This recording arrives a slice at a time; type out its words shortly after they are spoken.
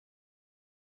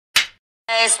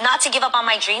Is not to give up on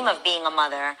my dream of being a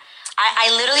mother. I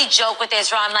literally joke with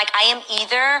Israel. I'm like, I am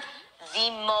either the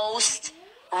most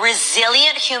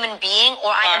resilient human being or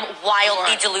I am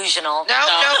wildly delusional. No.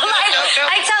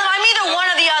 I tell them I'm either one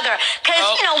or the other. Because,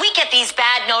 we get these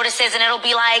bad notices and it'll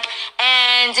be like,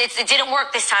 and it didn't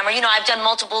work this time. Or, I've done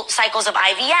multiple cycles of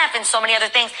IVF and so many other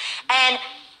things. And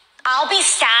I'll be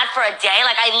sad for a day.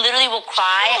 Like, I literally will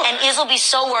cry. Sure. And Iz will be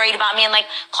so worried about me and, like,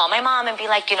 call my mom and be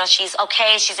like, she's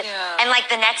okay. And, like,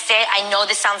 the next day, I know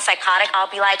this sounds psychotic.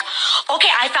 I'll be like, okay,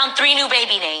 I found 3 new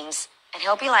baby names. And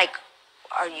he'll be like,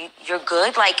 you're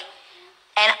good? Like,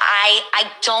 and I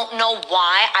don't know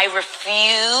why I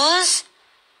refuse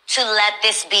to let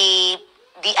this be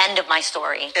the end of my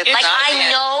story. I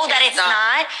know that it's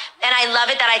not. And I love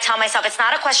it that I tell myself it's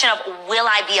not a question of will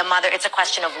I be a mother, it's a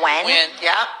question of when.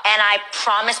 Yeah. And I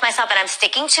promise myself, and I'm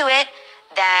sticking to it,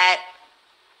 that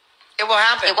it will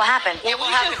happen. It will happen. It will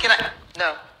happen. Can I?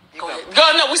 No. Go,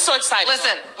 no, we're so excited.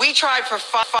 Listen, we tried for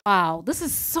 5. Wow, this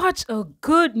is such a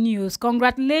good news.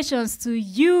 Congratulations to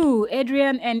you,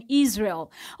 Adrienne and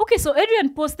Israel. Okay, so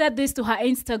Adrienne posted this to her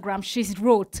Instagram. She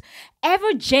wrote,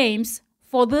 Ever James,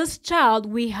 for this child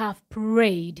we have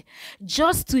prayed,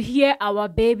 just to hear our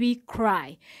baby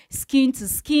cry, skin to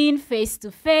skin, face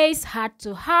to face, heart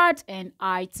to heart, and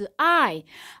eye to eye.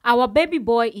 Our baby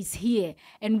boy is here,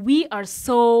 and we are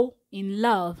so in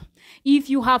love. If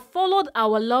you have followed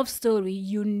our love story,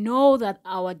 you know that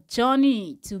our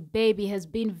journey to baby has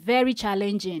been very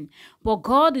challenging, but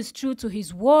God is true to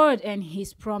his word and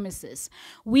his promises.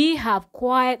 We have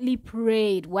quietly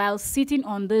prayed while sitting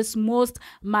on this most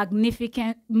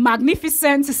magnificent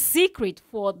secret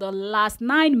for the last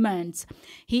 9 months.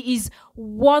 He is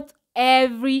worth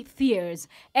every tears,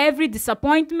 every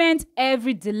disappointment,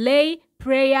 every delay,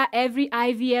 prayer, every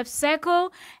IVF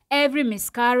cycle, every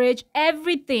miscarriage,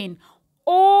 everything.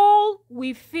 All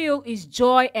we feel is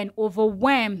joy and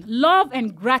overwhelmed, love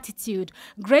and gratitude,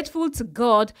 grateful to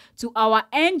God, to our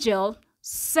angel,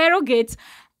 surrogate,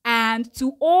 and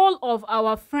to all of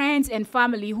our friends and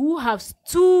family who have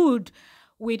stood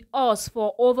with us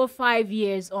for over 5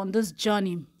 years on this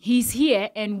journey. He's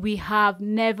here and we have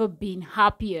never been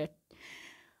happier.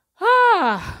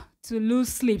 To lose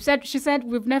sleep. She said,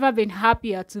 we've never been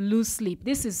happier to lose sleep.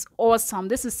 This is awesome.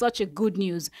 This is such a good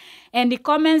news. And the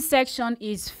comment section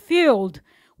is filled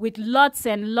with lots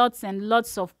and lots and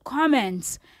lots of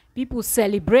comments. People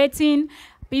celebrating,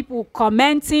 people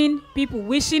commenting, people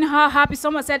wishing her happy.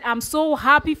 Someone said, I'm so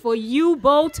happy for you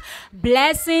both.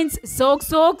 Blessings,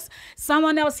 Zogs.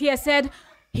 Someone else here said,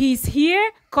 he's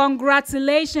here.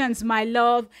 Congratulations, my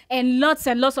love. And lots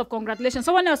of congratulations.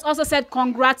 Someone else also said,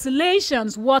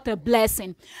 congratulations. What a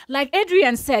blessing. Like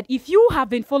Adrienne said, if you have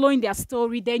been following their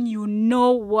story, then you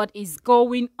know what is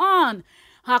going on.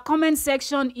 Her comment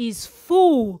section is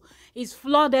full. It's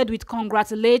flooded with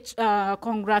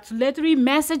congratulatory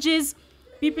messages.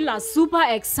 People are super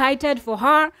excited for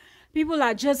her. People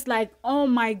are just like, oh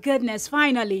my goodness,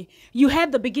 finally. You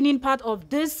heard the beginning part of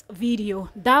this video.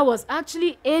 That was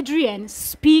actually Adrienne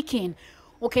speaking,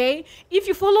 okay? If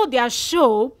you follow their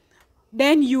show,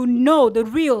 then you know the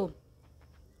real.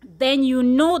 Then you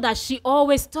know that she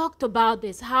always talked about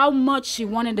this, how much she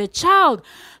wanted a child,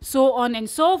 so on and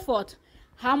so forth.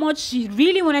 How much she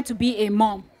really wanted to be a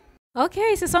mom.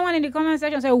 Okay, so someone in the comment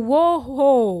section said,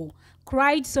 whoa.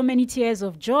 Cried so many tears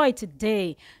of joy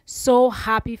today. So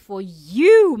happy for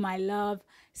you, my love.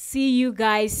 See you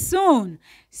guys soon.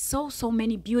 So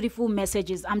many beautiful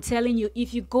messages. I'm telling you,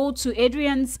 if you go to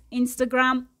Adrienne's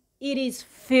Instagram, it is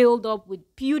filled up with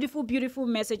beautiful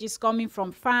messages coming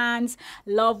from fans,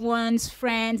 loved ones,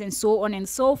 friends, and so on and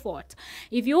so forth.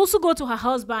 If you also go to her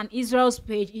husband Israel's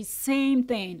page, it's same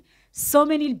thing. So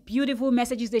many beautiful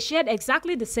messages. They shared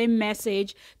exactly the same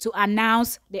message to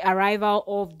announce the arrival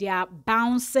of their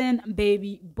bouncing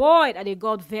baby boy that they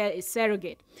got via a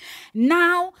surrogate.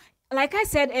 Now, like I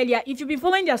said earlier, if you've been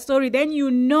following their story, then you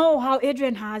know how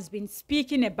Adrienne has been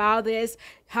speaking about this,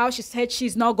 how she said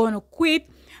she's not going to quit,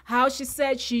 how she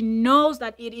said she knows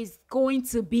that it is going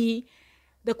to be,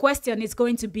 the question is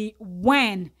going to be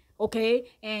when. Okay,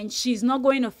 and she's not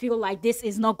going to feel like this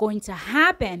is not going to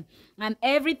happen. And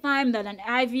every time that an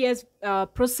IVF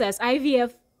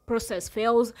process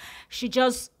fails, she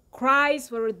just cries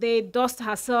for a day, dusts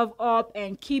herself up,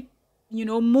 and keep,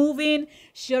 moving.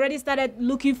 She already started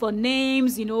looking for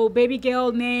names, baby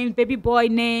girl names, baby boy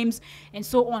names, and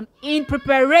so on in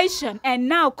preparation. And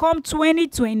now, come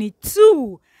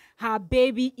 2022. Her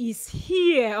baby is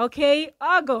here, okay?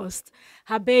 August,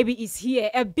 her baby is here.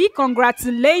 A big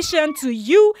congratulations to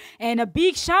you and a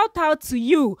big shout out to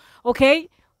you, okay?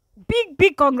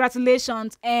 Big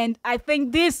congratulations. And I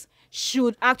think this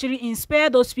should actually inspire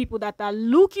those people that are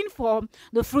looking for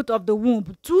the fruit of the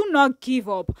womb to not give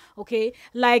up. Okay,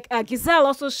 like Giselle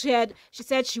also shared, she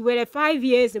said she waited 5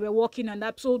 years, they were working on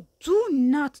that. So do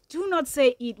not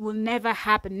say it will never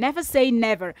happen. Never say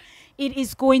never. It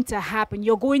is going to happen.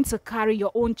 You're going to carry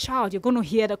your own child. You're going to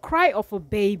hear the cry of a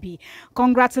baby.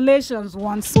 Congratulations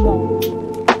once more.